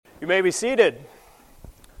You may be seated.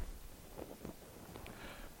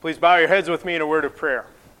 Please bow your heads with me in a word of prayer.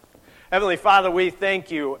 Heavenly Father, we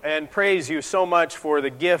thank you and praise you so much for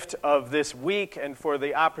the gift of this week and for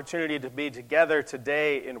the opportunity to be together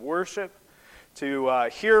today in worship, to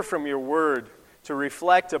hear from your word, to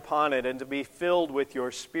reflect upon it, and to be filled with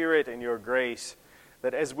your Spirit and your grace,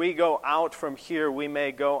 that as we go out from here, we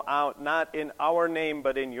may go out not in our name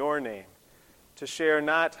but in your name, to share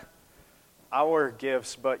not our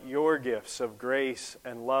gifts, but your gifts of grace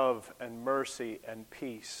and love and mercy and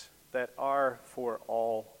peace that are for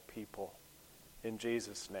all people. In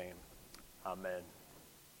Jesus' name, amen.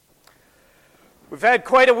 We've had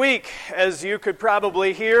quite a week, as you could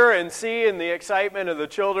probably hear and see in the excitement of the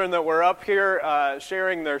children that were up here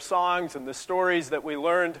sharing their songs and the stories that we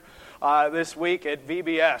learned this week at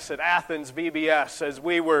VBS, at Athens VBS, as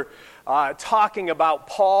we were talking about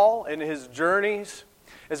Paul and his journeys,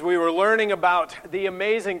 as we were learning about the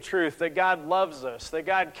amazing truth that God loves us, that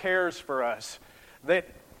God cares for us, that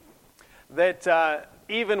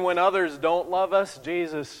even when others don't love us,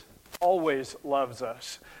 Jesus always loves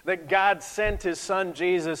us, that God sent his son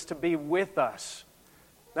Jesus to be with us,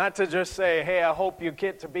 not to just say, hey, I hope you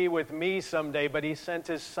get to be with me someday, but he sent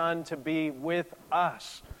his son to be with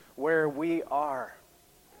us where we are.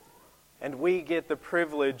 And we get the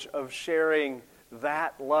privilege of sharing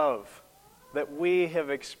that love that we have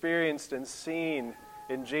experienced and seen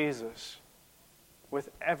in Jesus with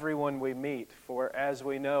everyone we meet. For as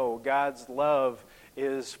we know, God's love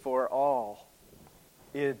is for all.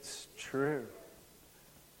 It's true.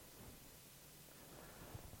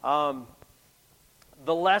 The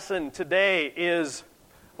lesson today is,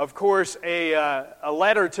 of course, a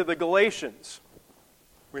letter to the Galatians.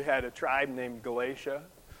 We had a tribe named Galatia.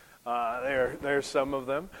 There's some of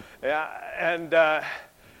them. Yeah, and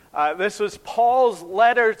this was Paul's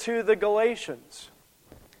letter to the Galatians.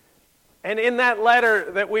 And in that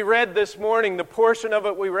letter that we read this morning, the portion of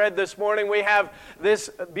it we read this morning, we have this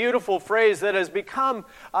beautiful phrase that has become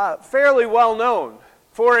fairly well known.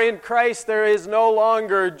 For in Christ there is no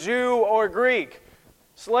longer Jew or Greek,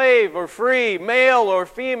 slave or free, male or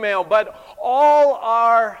female, but all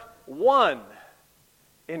are one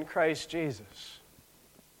in Christ Jesus.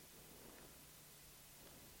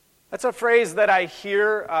 That's a phrase that I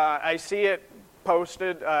hear. I see it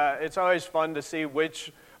posted. It's always fun to see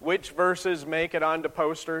which verses make it onto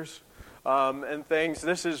posters and things.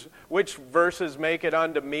 This is which verses make it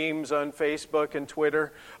onto memes on Facebook and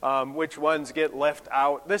Twitter, which ones get left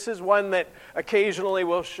out. This is one that occasionally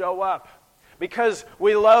will show up because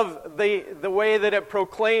we love the way that it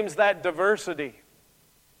proclaims that diversity,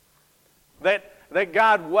 that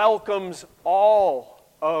God welcomes all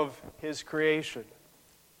of his creation.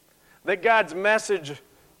 That God's message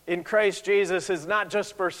in Christ Jesus is not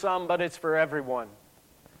just for some, but it's for everyone.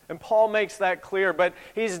 And Paul makes that clear, but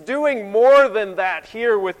he's doing more than that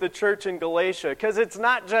here with the church in Galatia, because it's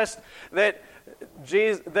not just that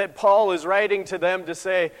Paul is writing to them to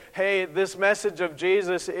say, hey, this message of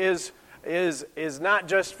Jesus is not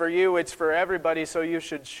just for you, it's for everybody, so you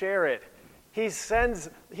should share it. He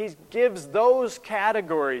gives those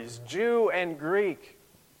categories, Jew and Greek,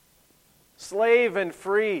 slave and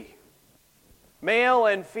free, male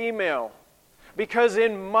and female, because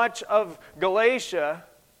in much of Galatia,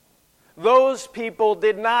 those people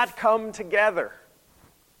did not come together.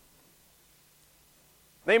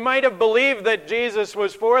 They might have believed that Jesus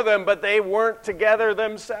was for them, but they weren't together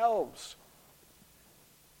themselves.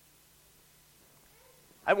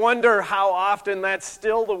 I wonder how often that's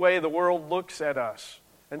still the way the world looks at us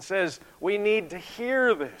and says, we need to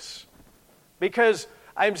hear this. Because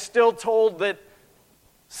I'm still told that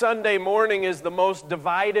Sunday morning is the most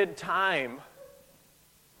divided time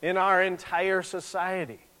in our entire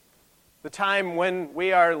society. The time when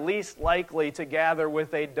we are least likely to gather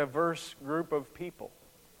with a diverse group of people.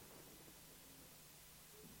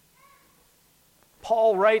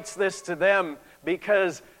 Paul writes this to them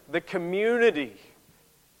because the community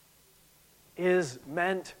is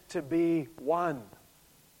meant to be one.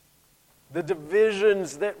 The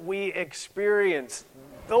divisions that we experience,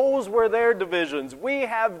 those were their divisions. We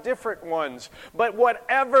have different ones. But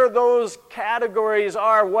whatever those categories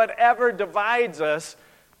are, whatever divides us,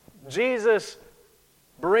 Jesus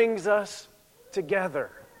brings us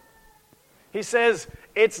together. He says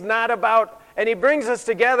it's not about, and he brings us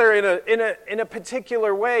together in a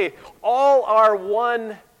particular way. All are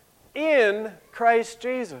one in Christ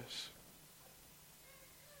Jesus.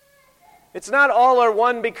 It's not all are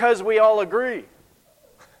one because we all agree.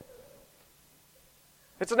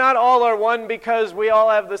 It's not all are one because we all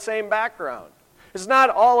have the same background. It's not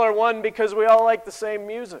all are one because we all like the same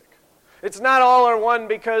music. It's not all or one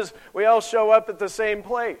because we all show up at the same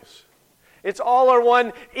place. It's all or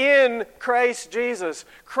one in Christ Jesus.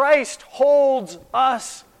 Christ holds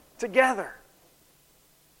us together.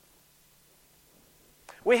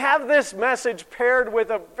 We have this message paired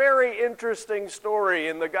with a very interesting story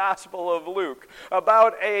in the Gospel of Luke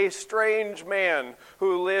about a strange man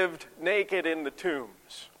who lived naked in the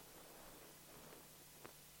tombs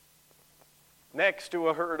next to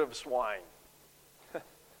a herd of swine.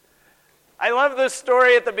 I love this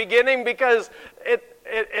story at the beginning because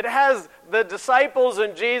it has the disciples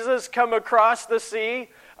and Jesus come across the sea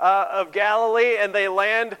of Galilee, and they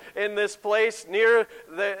land in this place near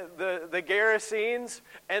the Gerasenes.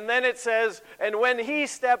 And then it says, and when he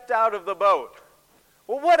stepped out of the boat.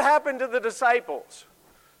 Well, what happened to the disciples?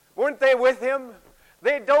 Weren't they with him?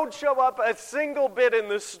 They don't show up a single bit in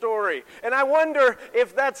this story. And I wonder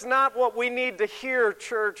if that's not what we need to hear,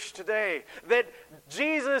 church, today. That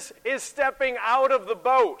Jesus is stepping out of the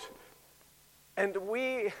boat. And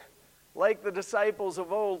we, like the disciples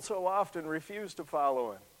of old, so often refuse to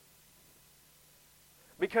follow him.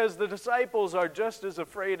 Because the disciples are just as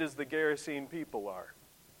afraid as the Gerasene people are.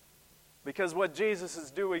 Because what Jesus is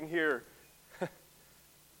doing here,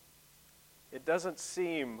 it doesn't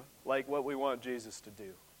seem like what we want Jesus to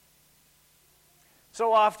do.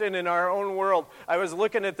 So often in our own world, I was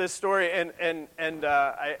looking at this story, and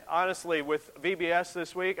I honestly, with VBS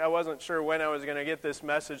this week, I wasn't sure when I was going to get this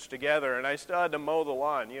message together, and I still had to mow the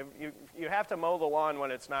lawn. You have to mow the lawn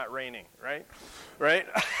when it's not raining, right? Right?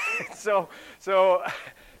 So I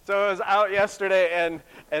was out yesterday,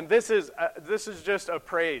 and this is just a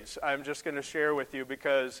praise I'm just going to share with you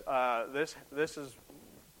because this is.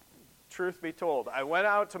 Truth be told, I went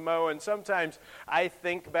out to mow, and sometimes I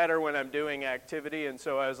think better when I'm doing activity, and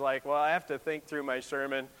so I was like, well, I have to think through my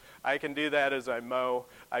sermon. I can do that as I mow.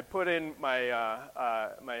 I put in my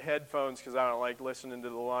my headphones because I don't like listening to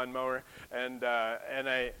the lawnmower, and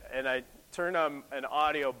I turn on an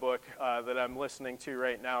audio book that I'm listening to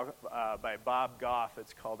right now by Bob Goff.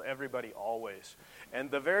 It's called Everybody Always. And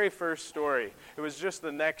the very first story, it was just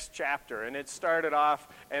the next chapter, and it started off,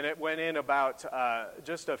 and it went in about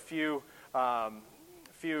just a few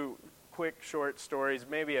quick short stories,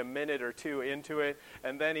 maybe a minute or two into it,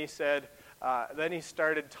 and then he said, then he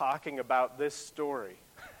started talking about this story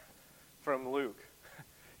from Luke.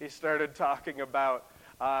 He started talking about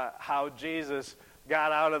how Jesus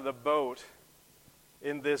got out of the boat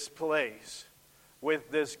in this place with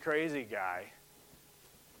this crazy guy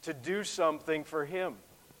to do something for him.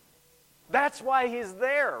 That's why he's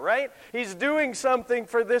there, right? He's doing something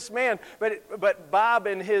for this man. But Bob,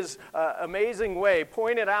 in his amazing way,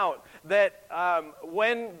 pointed out that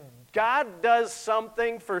when God does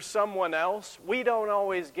something for someone else, we don't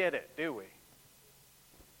always get it, do we?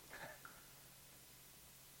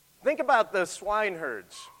 Think about the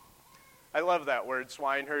swineherds. I love that word,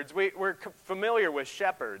 swineherds. We're familiar with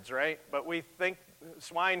shepherds, right? But we think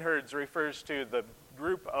swineherds refers to the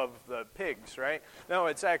group of the pigs, right? No,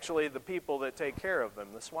 it's actually the people that take care of them,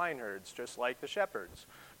 the swineherds, just like the shepherds,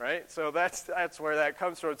 right? So that's where that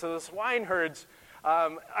comes from. So the swineherds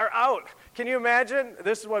are out. Can you imagine?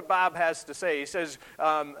 This is what Bob has to say. He says,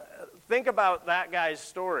 think about that guy's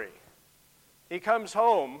story. He comes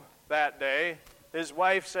home that day. His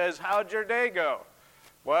wife says, how'd your day go?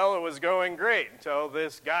 Well, it was going great until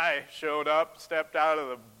this guy showed up, stepped out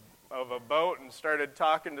of a boat and started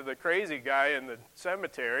talking to the crazy guy in the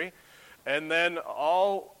cemetery, and then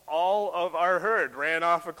all of our herd ran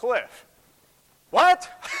off a cliff.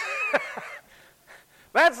 What?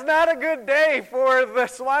 That's not a good day for the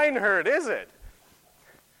swineherd, is it?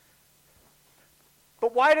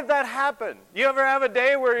 But why did that happen? You ever have a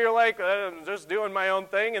day where you're like, I'm just doing my own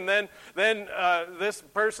thing, and then this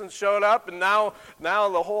person showed up, and now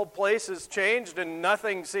the whole place has changed, and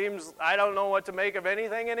nothing seems, I don't know what to make of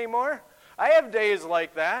anything anymore? I have days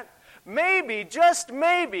like that. Maybe, just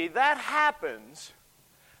maybe, that happens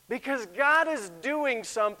because God is doing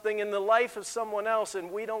something in the life of someone else,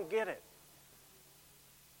 and we don't get it.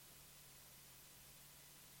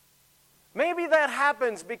 Maybe that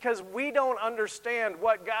happens because we don't understand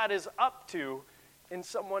what God is up to in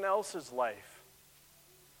someone else's life.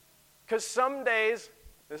 Because some days,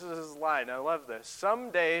 this is his line, I love this,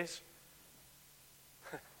 some days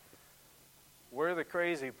we're the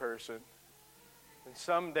crazy person, and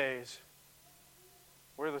some days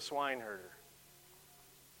we're the swineherder.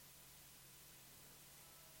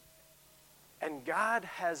 And God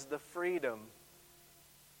has the freedom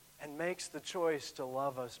and makes the choice to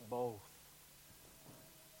love us both.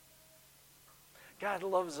 God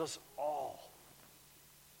loves us all.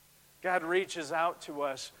 God reaches out to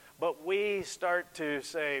us But we start to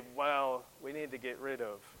say, well, we need to get rid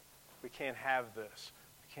of. We can't have this.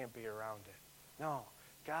 We can't be around it. No,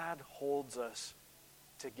 God holds us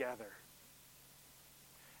together.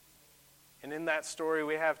 And in that story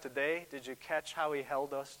we have today, did you catch how he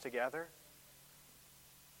held us together?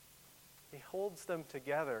 He holds them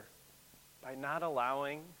together by not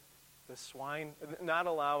allowing the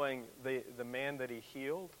man that he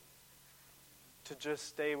healed to just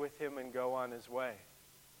stay with him and go on his way,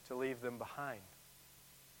 to leave them behind.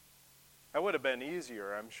 That would have been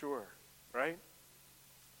easier, I'm sure, right?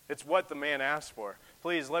 It's what the man asked for.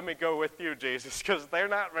 Please let me go with you, Jesus, because they're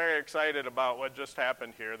not very excited about what just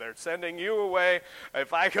happened here. They're sending you away.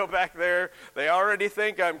 If I go back there, they already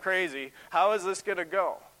think I'm crazy. How is this going to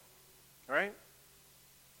go? Right?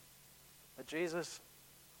 But Jesus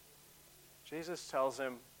tells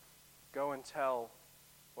him, go and tell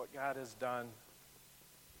what God has done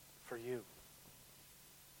for you.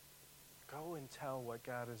 Go and tell what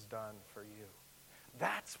God has done for you.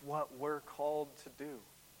 That's what we're called to do.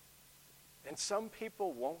 And some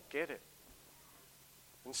people won't get it.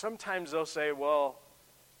 And sometimes they'll say, well,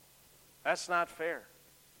 that's not fair.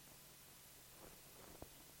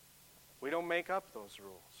 We don't make up those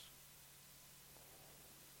rules.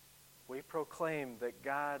 We proclaim that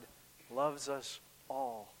God loves us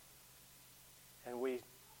all. And we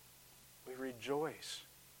rejoice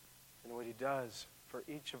in what he does for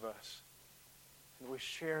each of us. And we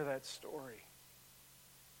share that story.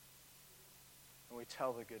 And we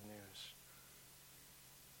tell the good news.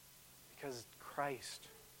 Because Christ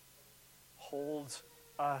holds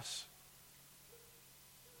us,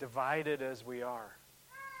 divided as we are,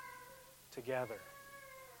 together.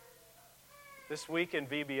 This week in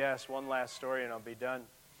VBS, one last story and I'll be done.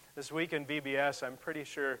 This week in VBS, I'm pretty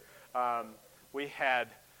sure we had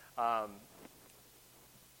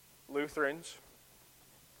Lutherans,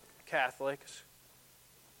 Catholics,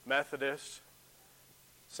 Methodists,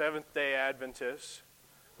 Seventh-day Adventists,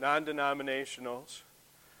 non-denominationals,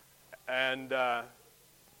 and I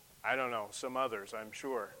don't know, some others, I'm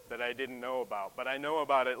sure, that I didn't know about. But I know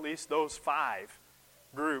about at least those 5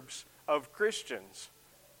 groups of Christians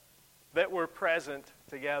that were present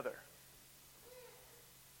together.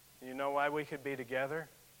 You know why we could be together?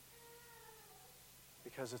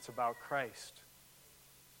 Because it's about Christ.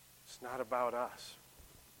 It's not about us.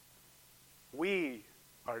 We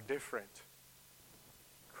are different.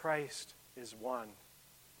 Christ is one.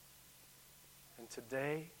 And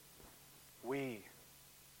today, we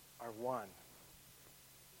are one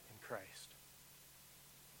in Christ.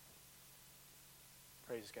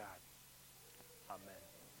 Praise God. Amen.